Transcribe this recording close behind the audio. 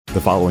The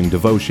following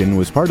devotion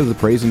was part of the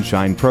Praise and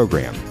Shine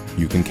program.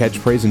 You can catch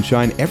Praise and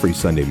Shine every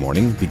Sunday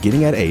morning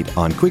beginning at 8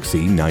 on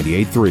Quixie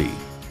 98.3.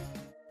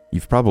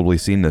 You've probably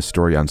seen this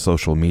story on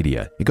social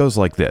media. It goes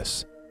like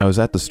this. I was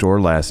at the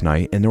store last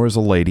night and there was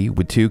a lady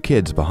with two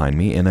kids behind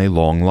me in a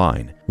long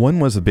line.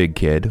 One was a big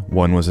kid,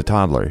 one was a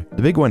toddler.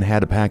 The big one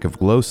had a pack of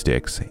glow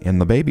sticks and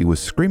the baby was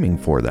screaming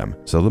for them.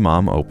 So the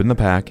mom opened the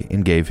pack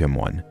and gave him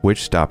one,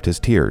 which stopped his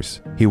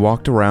tears. He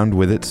walked around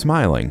with it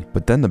smiling,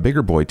 but then the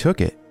bigger boy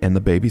took it and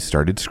the baby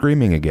started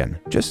screaming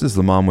again. Just as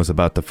the mom was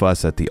about to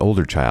fuss at the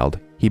older child,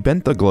 he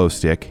bent the glow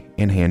stick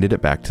and handed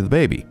it back to the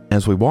baby.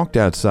 As we walked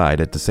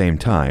outside at the same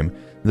time,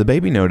 the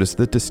baby noticed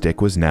that the stick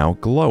was now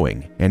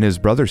glowing, and his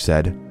brother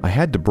said, "I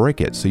had to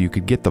break it so you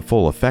could get the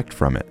full effect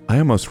from it." I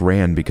almost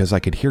ran because I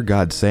could hear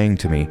God saying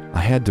to me, "I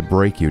had to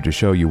break you to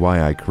show you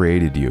why I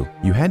created you.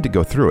 You had to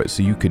go through it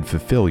so you could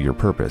fulfill your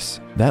purpose."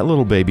 That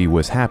little baby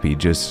was happy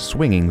just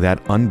swinging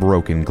that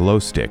unbroken glow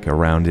stick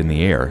around in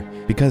the air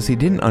because he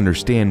didn't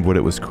understand what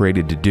it was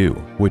created to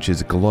do, which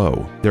is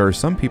glow. There are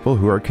some people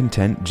who are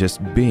content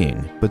just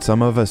being, but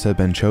some of us have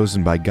been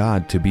chosen by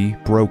God to be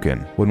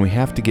broken. When we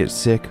have to get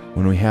sick,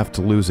 when we have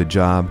to lose a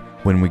job,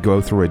 when we go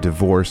through a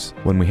divorce,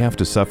 when we have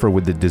to suffer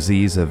with the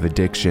disease of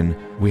addiction,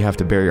 we have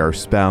to bury our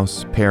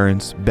spouse,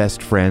 parents,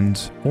 best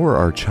friends, or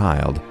our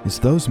child. It's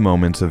those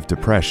moments of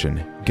depression.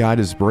 God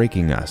is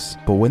breaking us.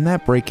 But when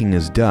that breaking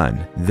is done,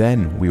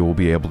 then we will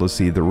be able to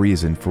see the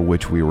reason for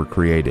which we were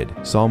created.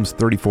 Psalms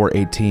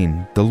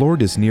 34:18, "The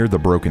Lord is near the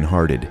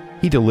brokenhearted.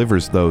 He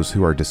delivers those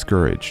who are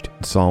discouraged."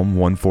 Psalm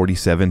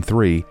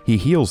 147:3, "He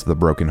heals the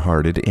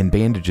brokenhearted and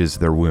bandages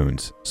their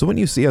wounds." So when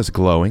you see us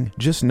glowing,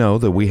 just know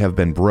that we have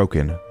been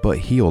broken, but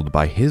healed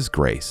by His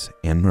grace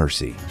and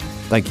mercy.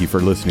 Thank you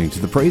for listening to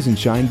the Praise and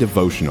Shine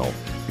devotional.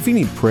 If you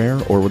need prayer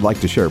or would like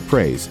to share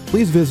praise,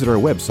 please visit our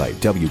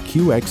website,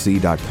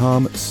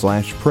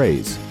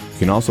 wqxe.com/praise. You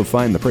can also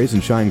find the Praise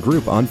and Shine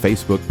group on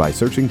Facebook by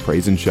searching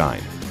Praise and Shine.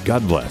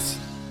 God bless.